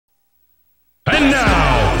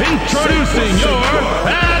Introducing your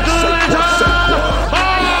Atlanta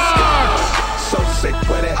Hawks! So sick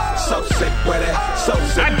with it, so sick with it, so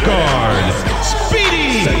sick. At guard,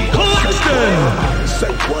 Speedy Claxton!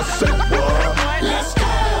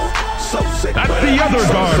 At the other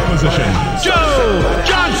guard position, Joe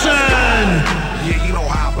Johnson! Yeah, you know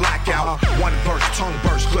how I black out. One burst, tongue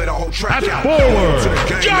burst, clear the whole track At out. forward,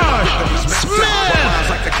 Josh Smith!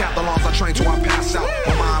 Like the capitals, I train till I pass out.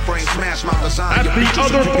 My mind brain smash, my design. At the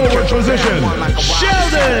other forward position,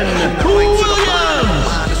 Sheldon Williams!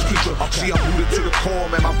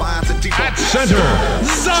 At center,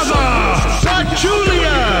 Zaza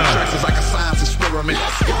Pachulia! It's like a science experiment.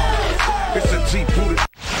 It's a deep rooted.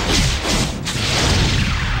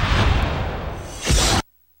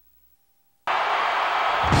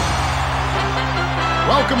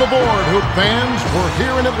 Welcome aboard, Hoop fans. We're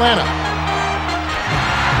here in Atlanta.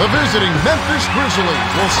 The visiting Memphis Grizzlies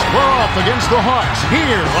will square off against the Hawks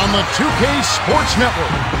here on the 2K Sports Network.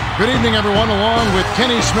 Good evening, everyone, along with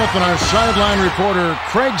Kenny Smith and our sideline reporter,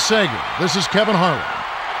 Craig Sager. This is Kevin Harlan.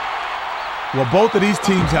 Well, both of these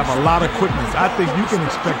teams have a lot of quickness. I think you can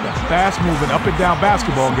expect a fast-moving, up-and-down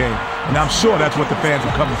basketball game, and I'm sure that's what the fans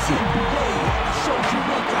will come to see.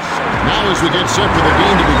 Now as we get set for the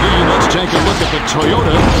game to begin, let's take a look at the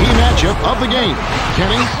Toyota key matchup of the game.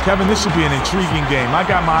 Kenny? Kevin, this should be an intriguing game. I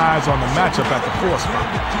got my eyes on the matchup at the 4 spot.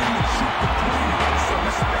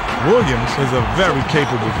 Williams is a very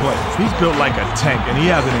capable player. He's built like a tank, and he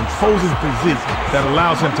has an imposing physique that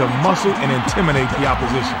allows him to muscle and intimidate the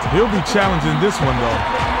opposition. He'll be challenging this one, though.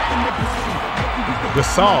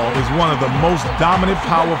 Gasol is one of the most dominant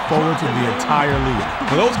power forwards in the entire league.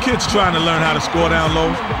 For those kids trying to learn how to score down low,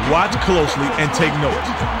 watch closely and take notes.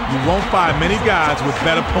 You won't find many guys with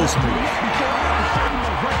better post moves.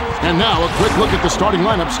 And now a quick look at the starting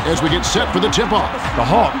lineups as we get set for the tip-off. The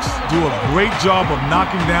Hawks do a great job of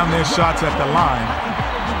knocking down their shots at the line.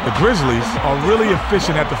 The Grizzlies are really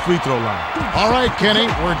efficient at the free throw line. All right, Kenny,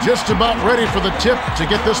 we're just about ready for the tip to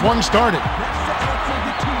get this one started.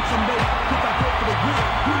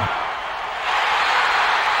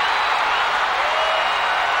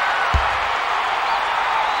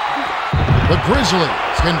 The Grizzlies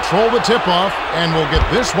control the tip-off and will get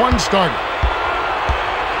this one started.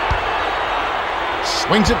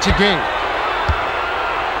 Swings it to Gay.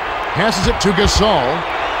 Passes it to Gasol.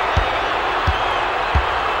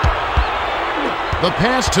 The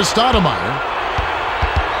pass to Stoudemire.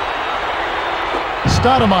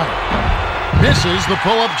 Stoudemire misses the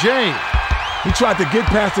pull-up J. He tried to get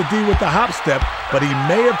past the D with the hop step, but he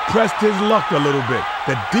may have pressed his luck a little bit.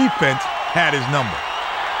 The defense had his number.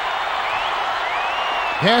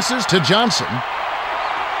 Passes to Johnson.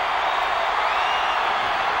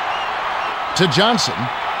 To Johnson.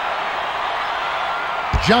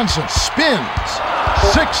 Johnson spins.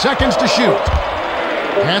 6 seconds to shoot.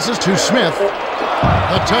 Passes to Smith.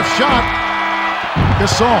 A tough shot.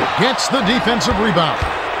 Gasol gets the defensive rebound.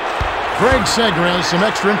 Craig Sager has some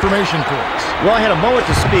extra information for us. Well, I had a moment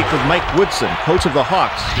to speak with Mike Woodson, coach of the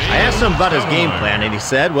Hawks. I asked him about his game plan, and he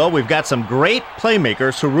said, well, we've got some great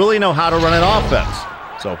playmakers who really know how to run an offense.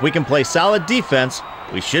 So if we can play solid defense,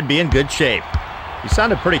 we should be in good shape. You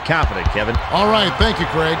sounded pretty confident, Kevin. All right, thank you,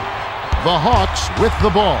 Craig. The Hawks with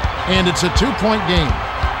the ball, and it's a 2-point game.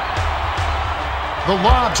 The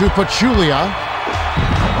lob to Pachulia.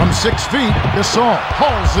 From 6 feet, Gasol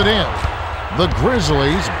hauls it in. The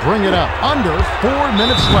Grizzlies bring it up. Under 4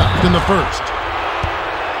 minutes left in the first.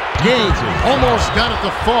 Gay almost got it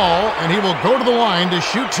to fall, and he will go to the line to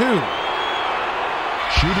shoot 2.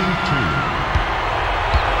 Shooting 2.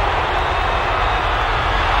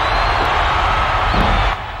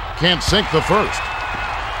 Can't sink the first.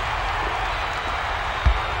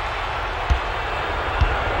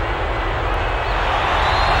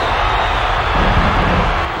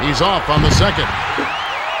 He's off on the second.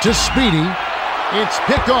 To Speedy. It's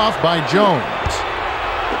picked off by Jones.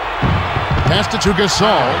 Passed it to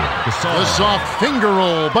Gasol. The soft finger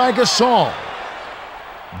roll by Gasol.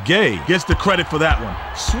 Gay gets the credit for that one.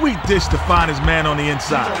 Sweet dish to find his man on the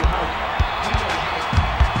inside.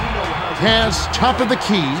 Pass top of the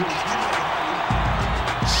key.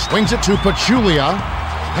 Swings it to Pachulia.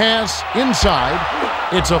 Pass inside.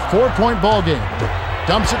 It's a 4-point ball game.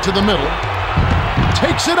 Dumps it to the middle.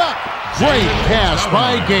 Takes it up. Great pass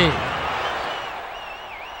by Gay.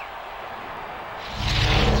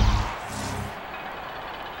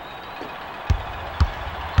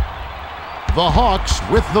 The Hawks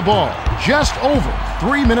with the ball. Just over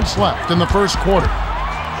 3 minutes left in the first quarter.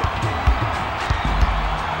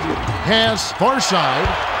 Pass far side.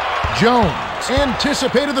 Jones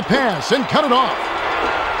anticipated the pass and cut it off.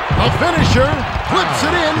 The finisher flips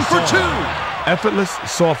it in for 2. Effortless,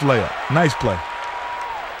 soft layup. Nice play.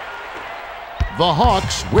 The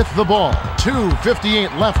Hawks with the ball.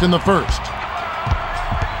 2:58 left in the first.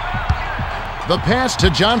 The pass to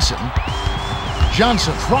Johnson.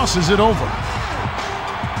 Johnson crosses it over.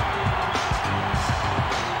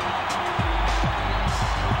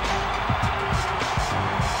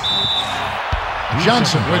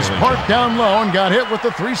 Johnson was parked down low and got hit with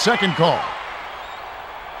the 3-second call.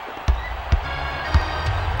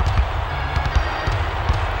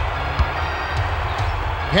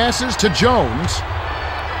 Passes to Jones.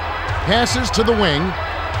 Passes to the wing.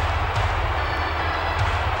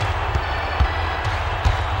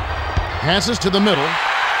 Passes to the middle.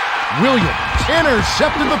 Williams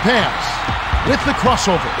intercepted the pass with the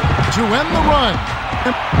crossover to end the run.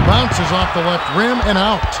 Bounces off the left rim and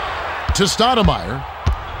out. To Stoudemire.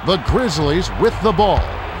 The Grizzlies with the ball.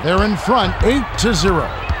 They're in front 8-0.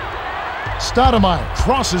 Stoudemire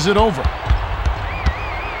crosses it over.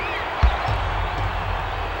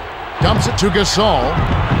 Dumps it to Gasol.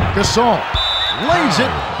 Gasol lays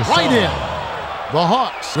it right in. The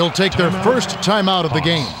Hawks will take their first timeout of the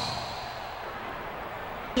game.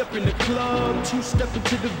 Up in the club, 2-step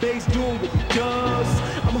into the base, doing what he does.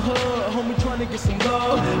 I'm a hood, homie, trying to get some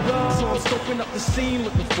love. So I'm scoping up the scene,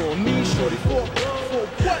 looking for me, shorty. For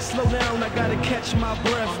what? Slow down, I gotta catch my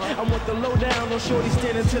breath. I want the lowdown on shorty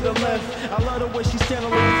standing to the left. I love the way she's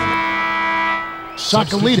standing on.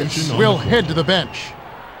 Sakalidis will head to the bench.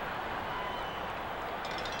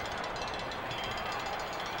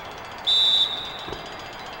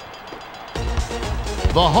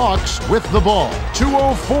 The Hawks with the ball.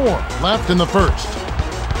 2:04 left in the first.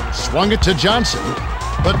 Swung it to Johnson.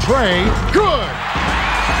 The tray, good!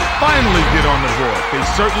 Finally get on the board. They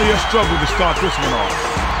certainly have struggled to start this one off.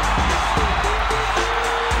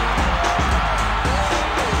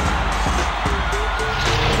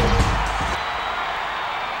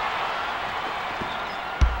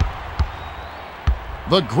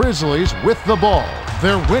 The Grizzlies with the ball.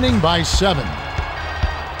 They're winning by 7.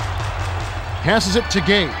 Passes it to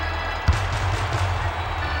Gabe.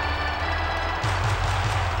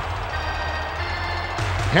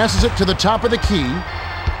 Passes it to the top of the key.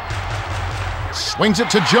 Swings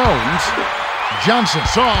it to Jones. Johnson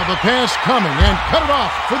saw the pass coming and cut it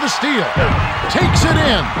off for the steal. Takes it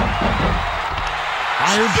in.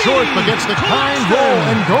 Fired short but gets the kind roll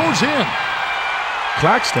and goes in.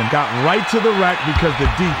 Claxton got right to the rack because the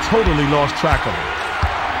D totally lost track of it.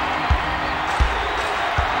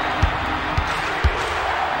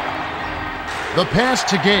 The pass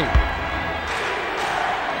to Gabe.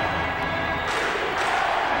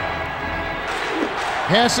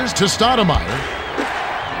 Passes to Stoudemire.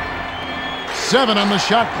 7 on the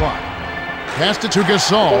shot clock. Passed it to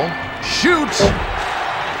Gasol. Shoots.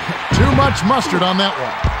 Too much mustard on that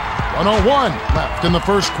one. 1:01 left in the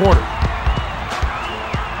first quarter.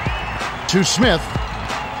 To Smith.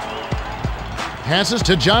 Passes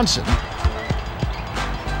to Johnson.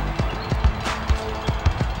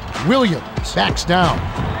 Williams backs down.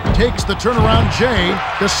 Takes the turnaround Jay.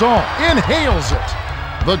 Gasol inhales it.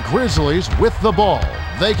 The Grizzlies with the ball.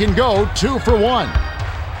 They can go 2 for 1.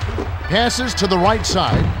 Passes to the right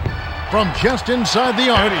side. From just inside the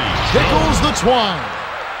arc. Tickles the twine.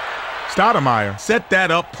 Stoudemire set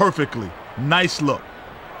that up perfectly. Nice look.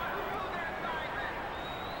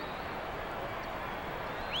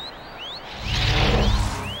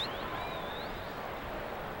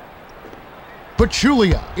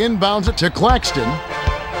 Pachulia inbounds it to Claxton.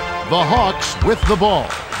 The Hawks with the ball.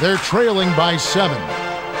 They're trailing by 7.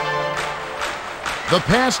 The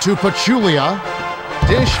pass to Pachulia.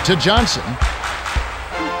 Dish to Johnson.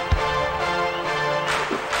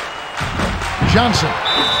 Johnson.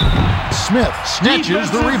 Smith snatches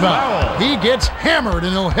the rebound. He gets hammered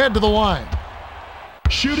and he'll head to the line.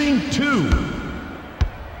 Shooting 2.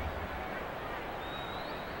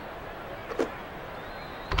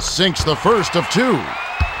 Sinks the first of 2.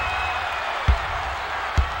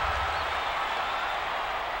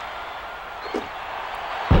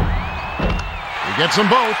 He gets them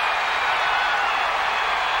both.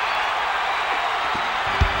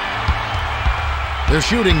 They're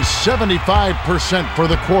shooting 75% for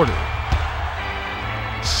the quarter.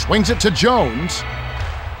 Swings it to Jones.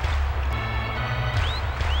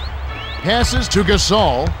 Passes to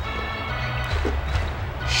Gasol.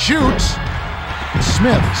 Shoots.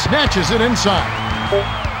 Smith snatches it inside.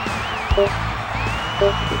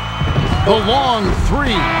 The long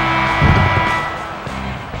 3.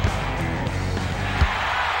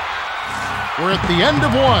 We're at the end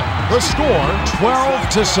of 1. The score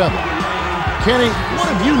 12-7. Kenny, what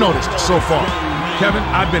have you noticed so far? Kevin,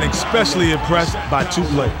 I've been especially impressed by two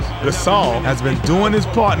players. Gasol has been doing his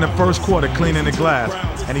part in the first quarter, cleaning the glass,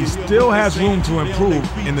 and he still has room to improve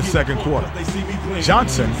in the second quarter.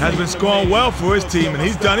 Johnson has been scoring well for his team, and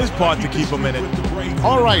he's done his part to keep them in it.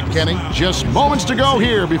 All right, Kenny, just moments to go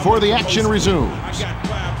here before the action resumes.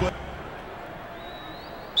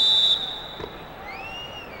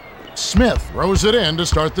 Smith throws it in to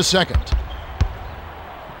start the second.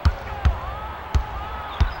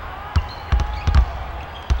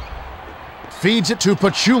 Feeds it to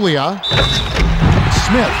Pachulia.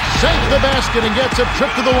 Smith sinks the basket and gets a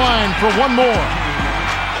trip to the line for one more.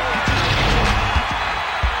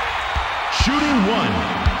 Shooting one.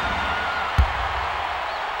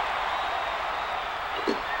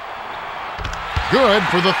 Good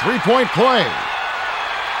for the three-point play.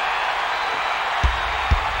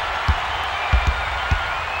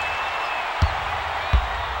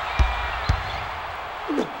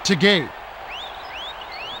 To Gabe.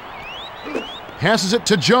 Passes it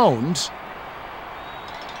to Jones.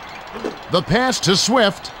 The pass to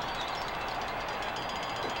Swift.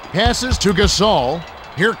 Passes to Gasol.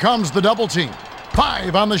 Here comes the double team.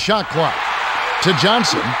 5 on the shot clock. To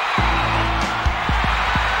Johnson.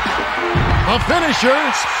 A finisher.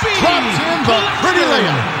 Drops in the pretty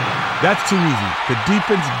layup. That's too easy. The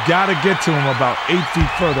defense got to get to him about 8 feet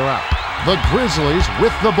further out. The Grizzlies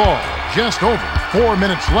with the ball. Just over 4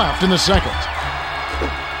 minutes left in the second.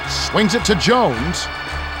 Swings it to Jones.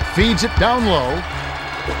 Feeds it down low.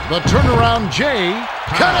 The turnaround Jay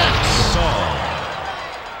connects.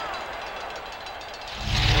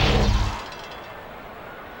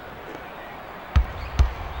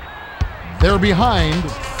 They're behind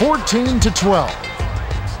 14-12.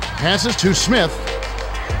 Passes to Smith.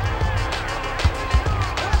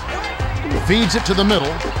 Feeds it to the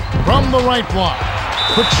middle. From the right block.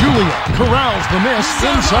 Pachulia corrals the miss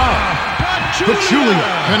inside.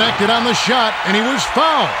 Pachulia connected on the shot, and he was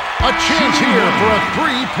fouled. A chance here for a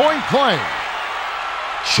three-point play.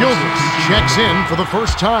 Childress checks in for the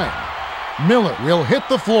first time. Miller will hit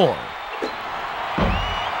the floor.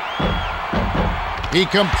 He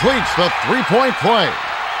completes the three-point play.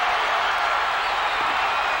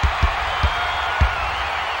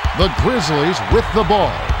 The Grizzlies with the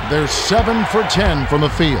ball. They're 7 for 10 from the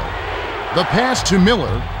field. The pass to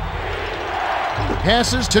Miller.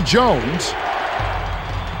 Passes to Jones.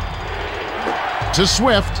 To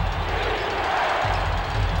Swift.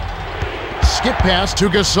 Skip pass to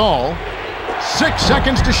Gasol. 6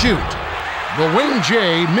 seconds to shoot. The wing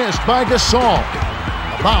J missed by Gasol.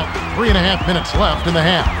 About 3.5 minutes left in the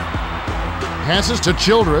half. Passes to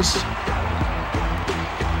Childress.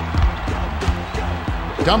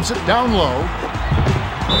 Dumps it down low.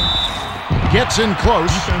 Gets in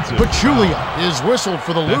close. Pachulia is whistled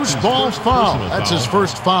for the loose ball foul. That's his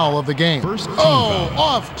first foul of the game. Oh,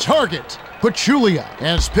 off target. Pachulia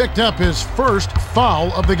has picked up his first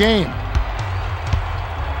foul of the game.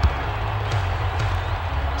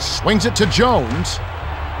 Swings it to Jones.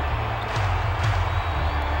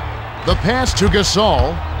 The pass to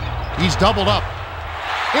Gasol. He's doubled up.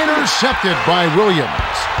 Intercepted by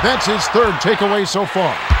Williams. That's his third takeaway so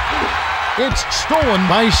far. It's stolen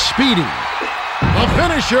by Speedy. The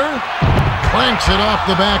finisher clanks it off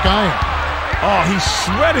the back iron. Oh, he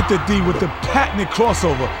shredded the D with the patented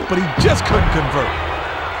crossover, but he just couldn't convert.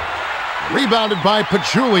 Rebounded by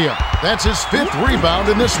Pachulia. That's his 5th rebound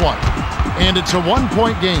in this one. And it's a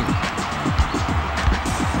 1-point game.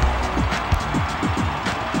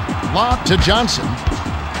 Lob to Johnson.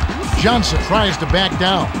 Johnson tries to back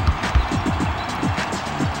down.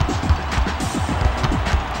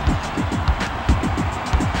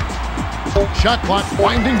 Shot clock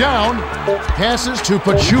winding down. Passes to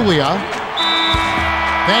Pachulia.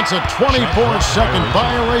 That's a 24-second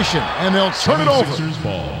violation, and they'll turn it over.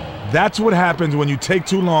 That's what happens when you take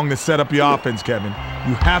too long to set up your offense, Kevin.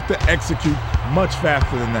 You have to execute much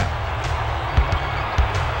faster than that.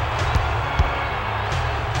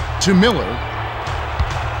 To Miller.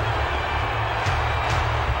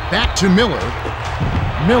 Back to Miller.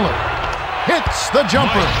 Miller hits the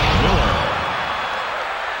jumper. Miller.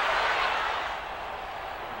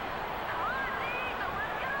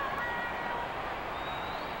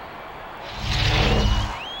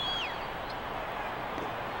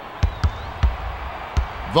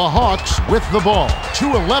 The Hawks with the ball.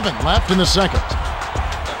 2:11 left in the second.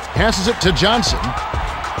 Passes it to Johnson.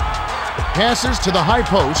 Passes to the high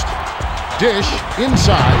post. Dish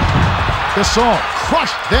inside. Gasol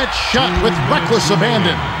crushed that shot with reckless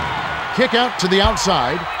abandon. Kick out to the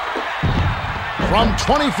outside. From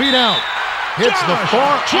 20 feet out. Hits the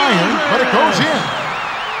far iron, but it goes in.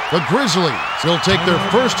 The Grizzlies will take their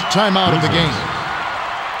first timeout of the game.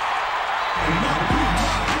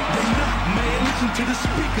 to the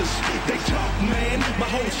speakers. They talk, man, my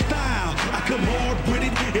whole style. I come hard with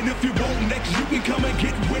it, and if you want next, you can come and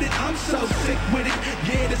get with it. I'm so sick with it.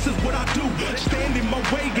 Yeah, this is what I do. Stand in my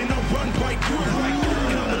way and I run right through.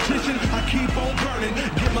 Competition, I keep on burning.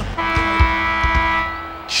 Get my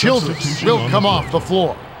Childress will come off the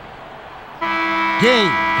floor. Gay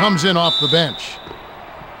comes in off the bench.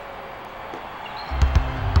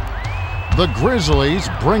 The Grizzlies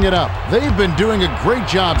bring it up. They've been doing a great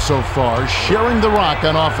job so far, sharing the rock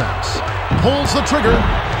on offense. Pulls the trigger.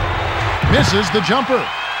 Misses the jumper.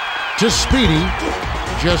 To Speedy.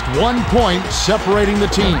 Just 1 point separating the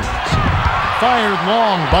teams. Fired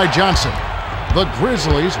long by Johnson. The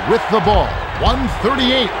Grizzlies with the ball.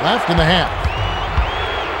 1:38 left in the half.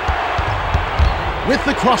 With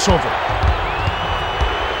the crossover.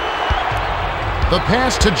 The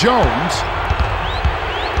pass to Jones.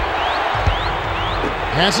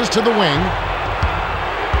 Passes to the wing.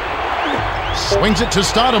 Swings it to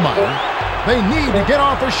Stoudemire. They need to get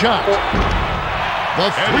off a shot.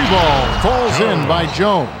 The 3-ball falls in by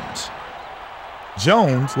Jones.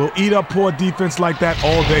 Jones will eat up poor defense like that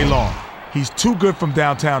all day long. He's too good from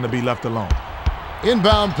downtown to be left alone.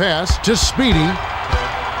 Inbound pass to Speedy.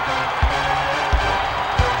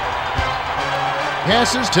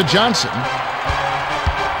 Passes to Johnson.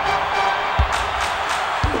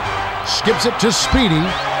 Skips it to Speedy.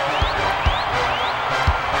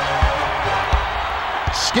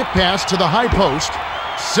 Skip pass to the high post.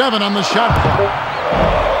 7 on the shot clock.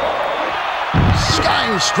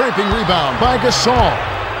 Sky-scraping rebound by Gasol.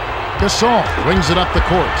 Gasol brings it up the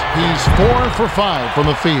court. He's 4 for 5 from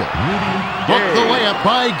the field. Book the layup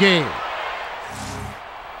by Gay.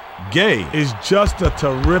 Gay is just a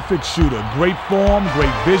terrific shooter. Great form,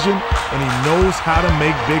 great vision, and he knows how to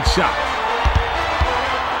make big shots.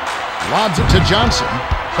 Lobs it to Johnson.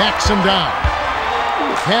 Backs him down.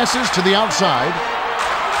 Passes to the outside.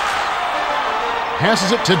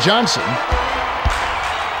 Passes it to Johnson.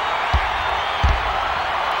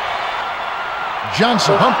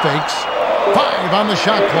 Johnson pump fakes. 5 on the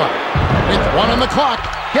shot clock. With 1 on the clock.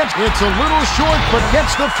 It's a little short, but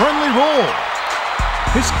gets the friendly roll.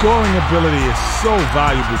 His scoring ability is so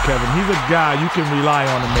valuable, Kevin. He's a guy you can rely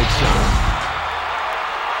on to make shots.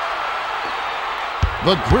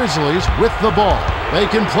 The Grizzlies with the ball. They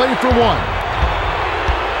can play for 1.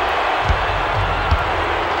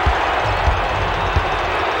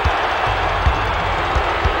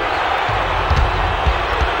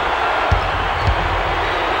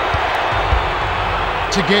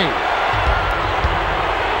 To Gay.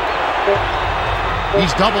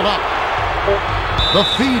 He's doubled up. The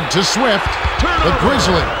feed to Swift. The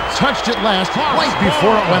Grizzlies touched it last right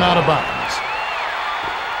before it went out of bounds.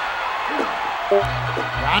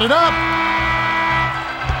 Got it up.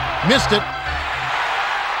 Missed it.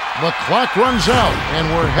 The clock runs out, and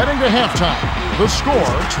we're heading to halftime. The score,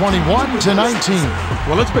 21-19.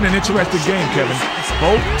 Well, it's been an interesting game, Kevin.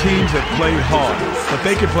 Both teams have played hard, but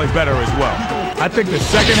they can play better as well. I think the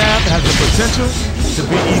second half has the potential to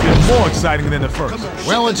be even more exciting than the first.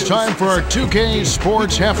 Well, it's time for our 2K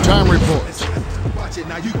Sports Halftime Report.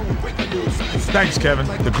 Thanks, Kevin.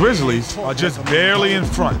 The Grizzlies are just barely in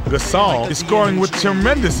front. Gasol is scoring with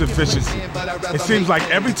tremendous efficiency. It seems like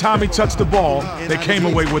every time he touched the ball, they came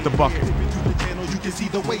away with the bucket.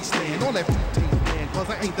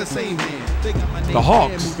 The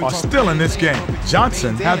Hawks are still in this game.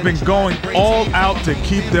 Johnson has been going all out to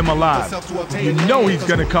keep them alive. You know he's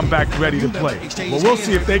going to come back ready to play. But we'll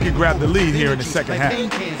see if they can grab the lead here in the second half.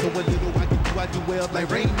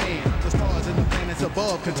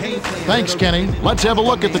 Thanks, Kenny. Let's have a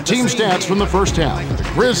look at the team stats from the first half. The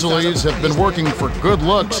Grizzlies have been working for good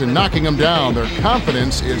looks and knocking them down. Their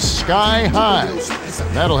confidence is sky high.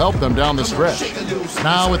 That'll help them down the stretch.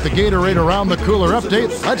 Now with the Gatorade Around the Cooler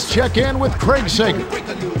update, let's check in with Craig Sager.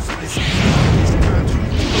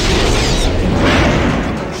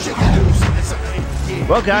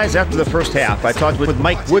 Well, guys, after the first half, I talked with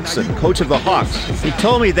Mike Woodson, coach of the Hawks. He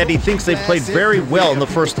told me that he thinks they played very well in the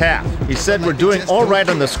first half. He said we're doing all right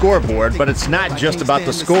on the scoreboard, but it's not just about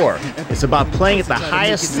the score. It's about playing at the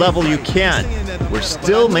highest level you can. We're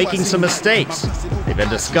still making some mistakes. They've been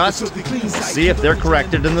discussed. We'll see if they're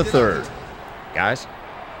corrected in the third. Guys?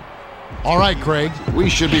 All right, Craig. We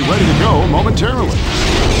should be ready to go momentarily.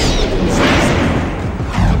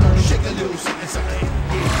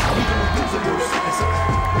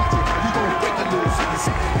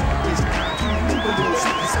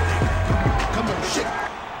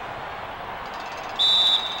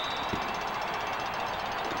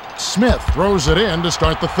 Smith throws it in to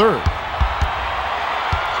start the third.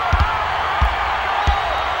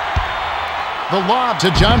 The lob to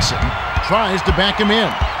Johnson. tries to back him in.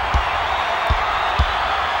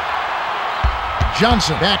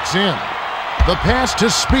 Johnson backs in. The pass to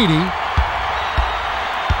Speedy.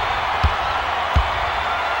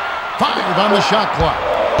 5 on the shot clock.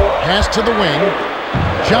 Pass to the wing.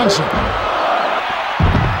 Johnson.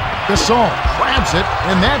 Gasol grabs it,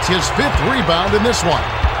 and that's his 5th rebound in this one.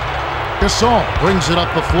 Gasol brings it up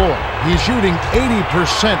the floor. He's shooting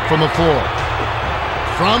 80% from the floor.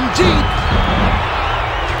 From deep.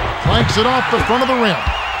 Flanks it off the front of the rim.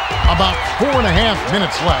 About 4.5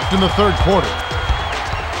 minutes left in the third quarter.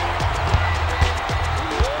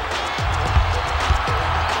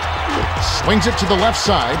 Swings it to the left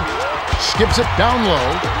side. Skips it down low.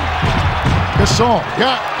 Gasol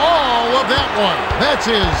got all of that one. That's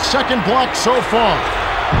his 2nd block so far.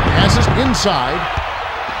 Passes inside.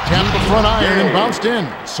 Tapped the front iron and bounced in.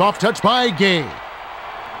 Soft touch by Gay.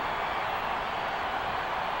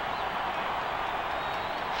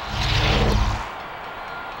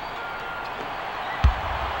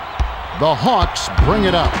 The Hawks bring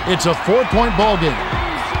it up. It's a 4-point ball game.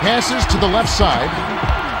 Passes to the left side.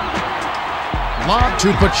 Lob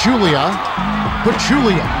to Pachulia.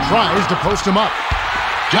 Pachulia tries to post him up.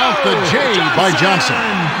 Count the J by Johnson.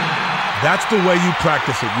 That's the way you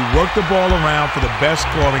practice it. You work the ball around for the best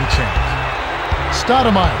scoring chance.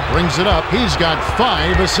 Stoudemire brings it up. He's got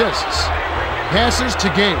 5 assists. Passes to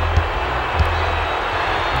Gabe.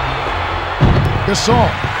 Gasol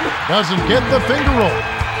doesn't get the finger roll.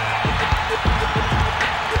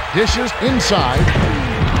 Dishes inside.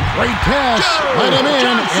 Great pass. Let him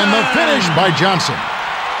in. And the finish by Johnson.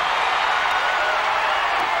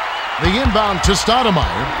 The inbound to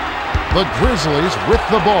Stoudemire. The Grizzlies with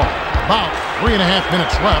the ball. About 3.5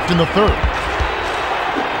 minutes left in the third.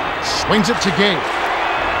 Swings it to Gabe.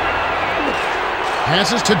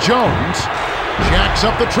 Passes to Jones. Jacks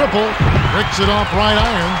up the triple. Ricks it off right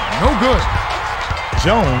iron. No good.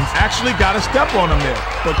 Jones actually got a step on him there,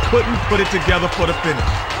 but couldn't put it together for the finish.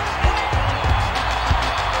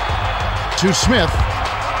 To Smith.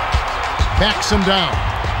 Backs him down.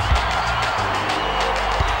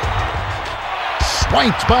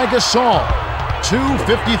 Swiped by Gasol.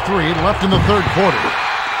 2:53 left in the third quarter.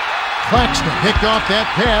 Claxton picked off that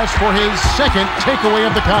pass for his 2nd takeaway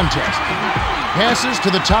of the contest. Passes to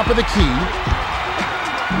the top of the key.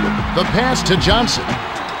 The pass to Johnson.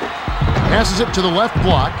 Passes it to the left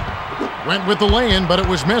block. Went with the lay-in, but it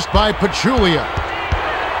was missed by Pachulia.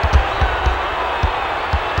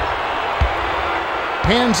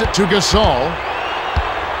 Hands it to Gasol.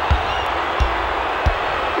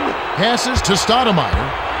 Passes to Stoudemire.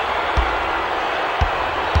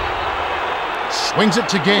 Swings it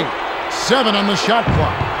to Gabe. 7 on the shot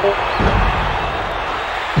clock.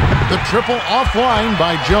 The triple offline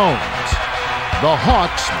by Jones. The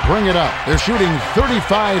Hawks bring it up. They're shooting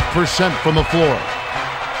 35% from the floor.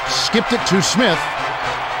 Skipped it to Smith.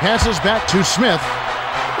 Passes back to Smith.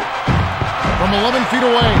 From 11 feet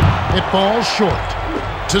away, it falls short.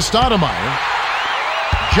 To Stoudemire.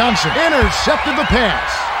 Johnson intercepted the pass.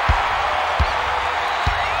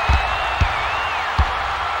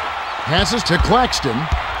 Passes to Claxton.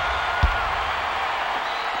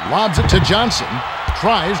 Lobs it to Johnson.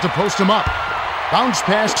 Tries to post him up. Bounce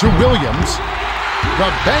pass to Williams. The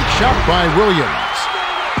bank shot by Williams.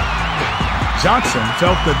 Johnson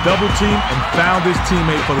felt the double team and found his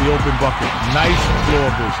teammate for the open bucket. Nice floor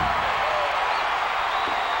vision.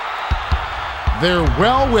 They're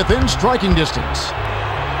well within striking distance.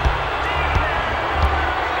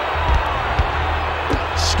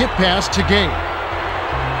 Skip pass to Gabe.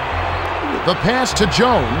 The pass to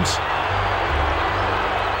Jones.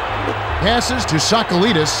 Passes to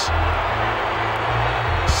Sakalidis.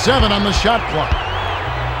 7 on the shot clock.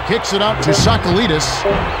 Kicks it out to Sakalidis.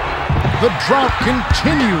 The drought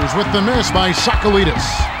continues with the miss by Sakalidis.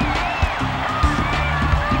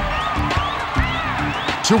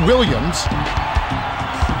 To Williams.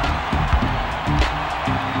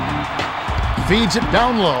 Feeds it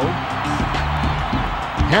down low.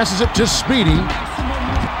 Passes it to Speedy.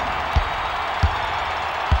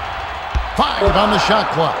 5 on the shot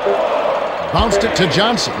clock. Bounced it to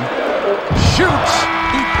Johnson. Shoots.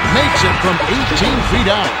 He makes it from 18 feet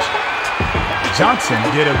out. Johnson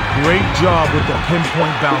did a great job with the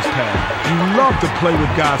pinpoint bounce pad. You love to play with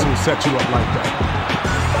guys who set you up like that.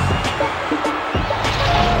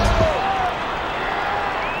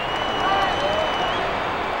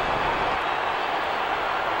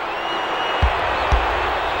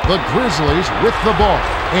 The Grizzlies with the ball,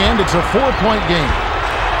 and it's a 4-point game.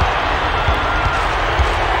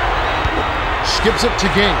 Skips it to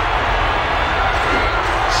Gabe.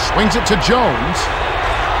 Swings it to Jones.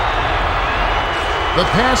 The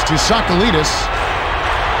pass to Sakalitis.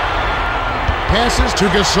 Passes to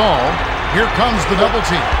Gasol. Here comes the double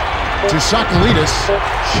team. To Sakalitis.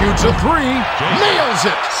 Shoots a three. Nails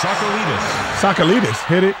it. Sakalitis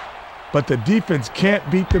hit it, but the defense can't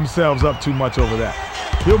beat themselves up too much over that.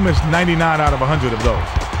 He'll miss 99 out of 100 of those.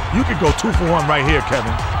 You could go 2 for 1 right here,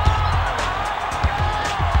 Kevin.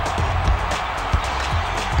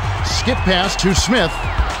 Skip pass to Smith.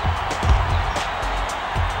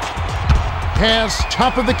 Pass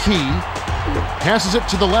top of the key. Passes it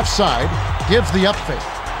to the left side. Gives the up fake.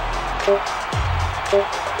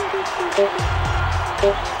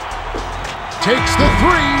 Takes the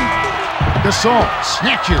three. Gasol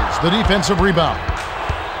snatches the defensive rebound.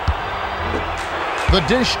 The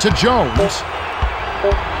dish to Jones.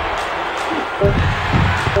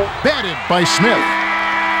 Batted by Smith.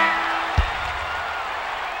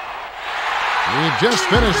 We've just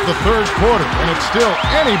finished the third quarter, and it's still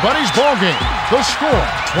anybody's ballgame. The score,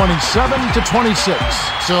 27-26.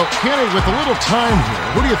 So, Kenny, with a little time here,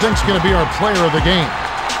 who do you think's going to be our player of the game?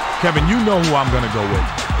 Kevin, you know who I'm going to go with.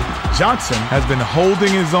 Johnson has been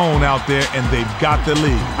holding his own out there, and they've got the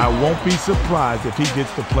lead. I won't be surprised if he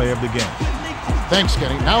gets the play of the game. Thanks,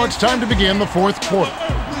 Kenny. Now it's time to begin the fourth quarter.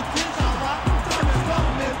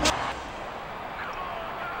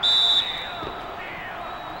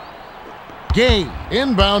 Gay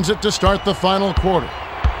inbounds it to start the final quarter.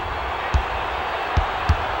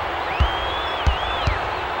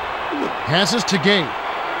 Passes to Gay.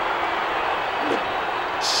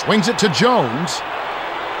 Swings it to Jones.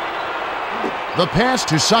 The pass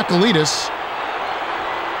to Sakalitis.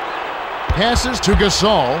 Passes to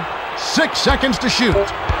Gasol. 6 seconds to shoot.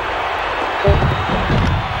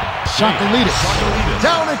 Sakalitis.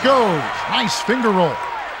 Down it goes. Nice finger roll.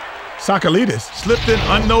 Sakalitis slipped in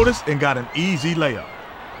unnoticed and got an easy layup.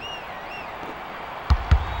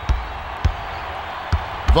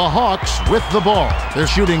 The Hawks with the ball. They're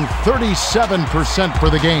shooting 37% for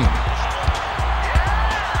the game.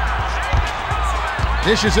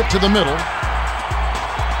 Dishes it to the middle.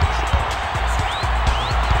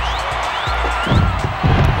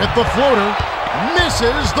 At the floater.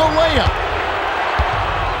 Misses the layup.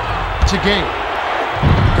 To Gay.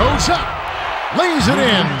 Goes up. Lays it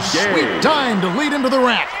in. Sweet time to lead into the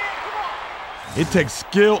rack. It takes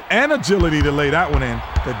skill and agility to lay that one in.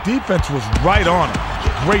 The defense was right on it.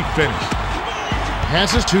 Great finish.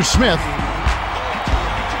 Passes to Smith.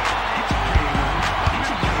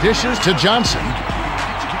 Dishes to Johnson.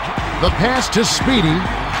 The pass to Speedy.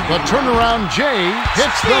 The turnaround Jay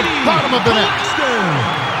hits the bottom of the net.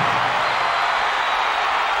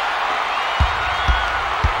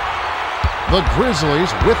 The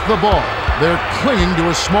Grizzlies with the ball. They're clinging to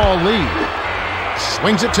a small lead.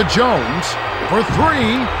 Swings it to Jones for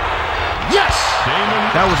three. Yes!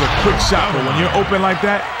 That was a quick shot, but when you're open like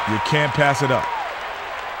that, you can't pass it up.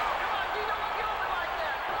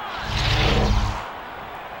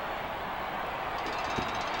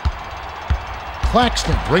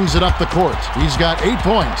 Claxton brings it up the court. He's got 8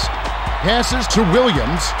 points. Passes to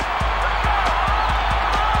Williams.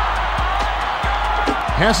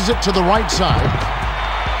 Passes it to the right side.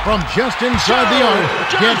 From just inside the arc,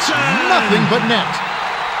 gets nothing but net.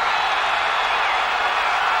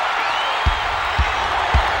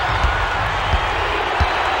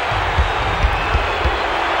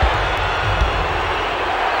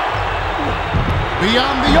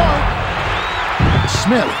 Beyond the arc,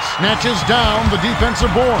 Smith snatches down the defensive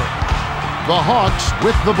board. The Hawks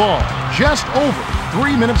with the ball. Just over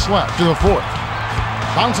 3 minutes left to the fourth.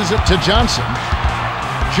 Bounces it to Johnson.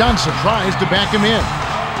 Johnson tries to back him in.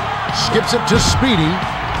 Skips it to Speedy.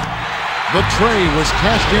 The tray was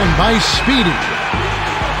cashed in by Speedy.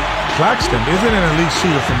 Claxton isn't an elite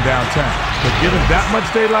shooter from downtown, but given that much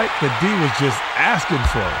daylight, the D was just asking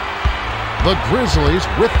for it. The Grizzlies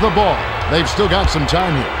with the ball. They've still got some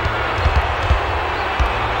time here.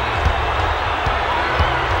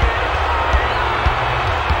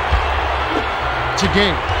 To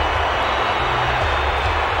Gay.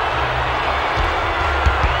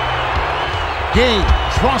 Gay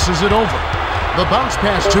crosses it over. The bounce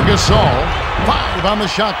pass to Gasol. 5 on the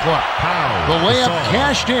shot clock. The layup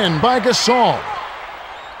cashed in by Gasol.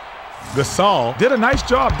 Gasol did a nice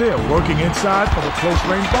job there, working inside for the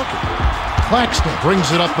close-range bucket. Claxton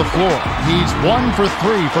brings it up the floor. He's 1 for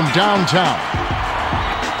 3 from downtown.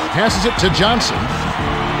 Passes it to Johnson.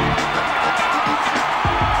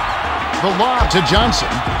 The lob to Johnson.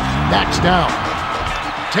 Backs down.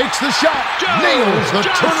 Takes the shot. Nails the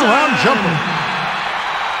turnaround jumper.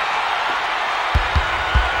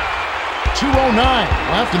 2:09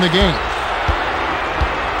 left in the game.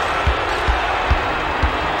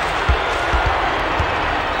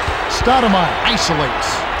 Stoudemire isolates.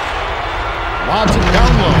 Lobs it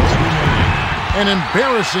down low. An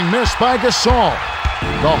embarrassing miss by Gasol.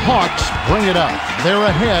 The Hawks bring it up. They're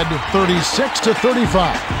ahead 36-35.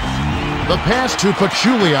 The pass to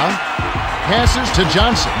Pachulia. Passes to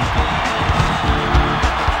Johnson.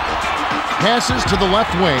 Passes to the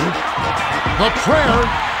left wing. The prayer,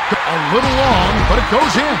 a little long, but it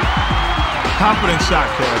goes in. Confident shot,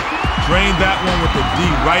 Kev. Drained that one with the D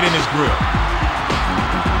right in his grill.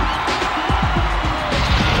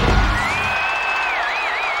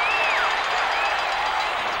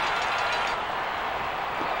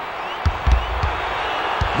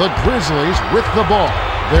 The Grizzlies with the ball.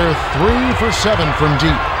 They're 3 for 7 from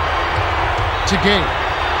deep. To Gabe.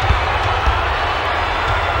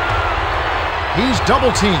 He's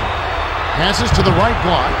double-teamed. Passes to the right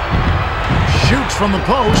block. Shoots from the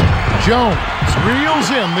post. Jones reels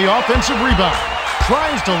in the offensive rebound.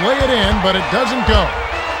 Tries to lay it in, but it doesn't go.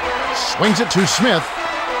 Swings it to Smith.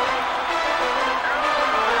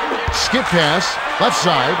 Skip pass. Left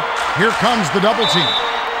side. Here comes the double team.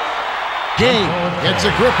 Gabe gets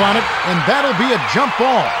a grip on it, and that'll be a jump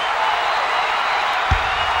ball.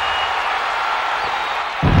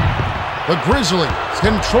 The Grizzlies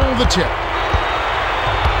control the tip.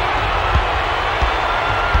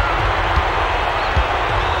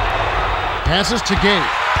 Passes to Gabe.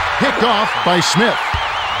 Picked off by Smith.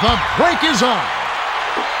 The break is on.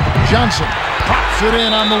 Johnson pops it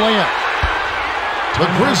in on the layup. The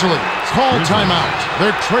Grizzlies call timeout.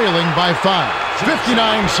 They're trailing by 5.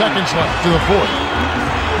 59 seconds left to the fourth.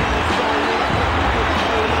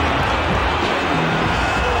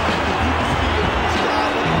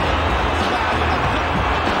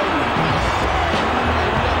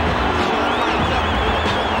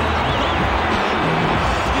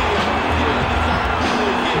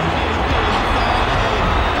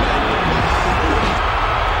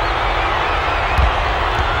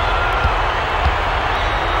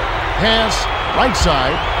 Pass, right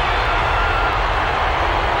side.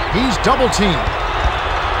 He's double-teamed.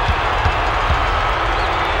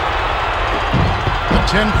 The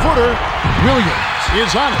 10-footer, Williams,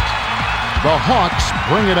 is on it. The Hawks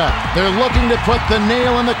bring it up. They're looking to put the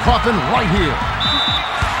nail in the coffin right here.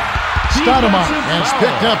 Stoudemire has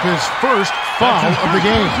picked up his first foul of the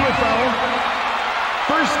game.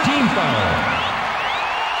 First team foul.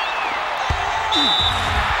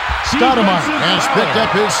 Stoudemire has picked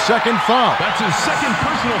up his second foul. That's his second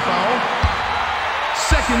personal foul.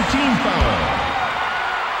 Second team foul.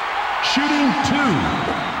 Shooting 2.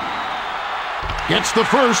 Gets the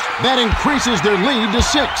first. That increases their lead to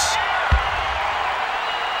 6.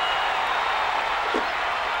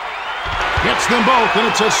 Gets them both, and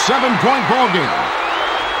it's a 7-point ball game.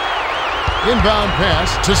 Inbound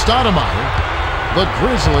pass to Stoudemire. The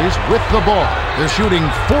Grizzlies with the ball. They're shooting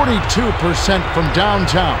 42% from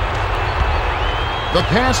downtown. The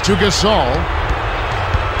pass to Gasol.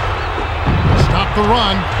 Stop the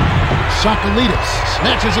run. Sakalidis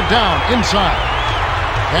snatches it down inside.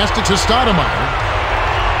 Passed it to Stoudemire.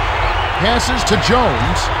 Passes to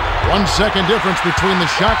Jones. 1 second difference between the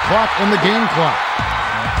shot clock and the game clock.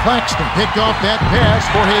 Claxton picked off that pass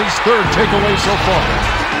for his third takeaway so far.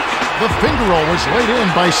 The finger roll was laid in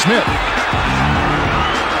by Smith.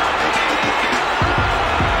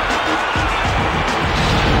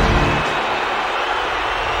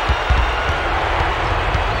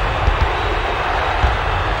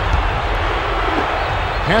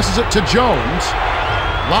 Passes it to Jones.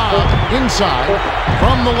 Lob inside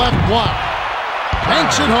from the left block.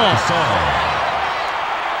 Banks it home.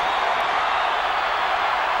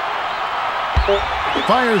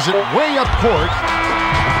 Fires it way up court.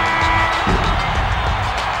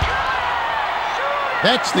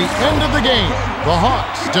 That's the end of the game. The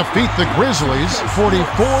Hawks defeat the Grizzlies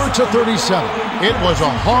 44-37. It was a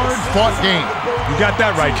hard-fought game. You got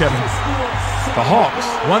that right, Kevin. The Hawks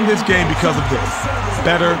won this game because of this.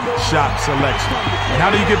 Better shot selection. And how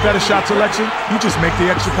do you get better shot selection? You just make the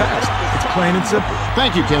extra pass. It's plain and simple.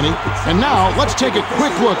 Thank you, Kenny. And now let's take a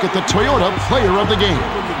quick look at the Toyota player of the game.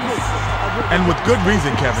 And with good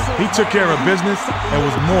reason, Kevin. He took care of business and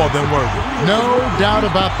was more than worthy. No doubt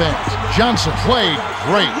about that. Johnson played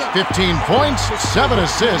great. 15 points, 7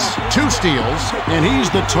 assists, 2 steals, and he's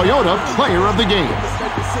the Toyota player of the game.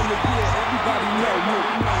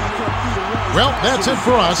 Well, that's it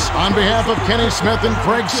for us. On behalf of Kenny Smith and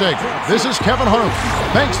Craig Sager, this is Kevin Harlan.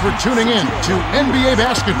 Thanks for tuning in to NBA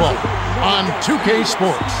Basketball on 2K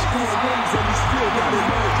Sports.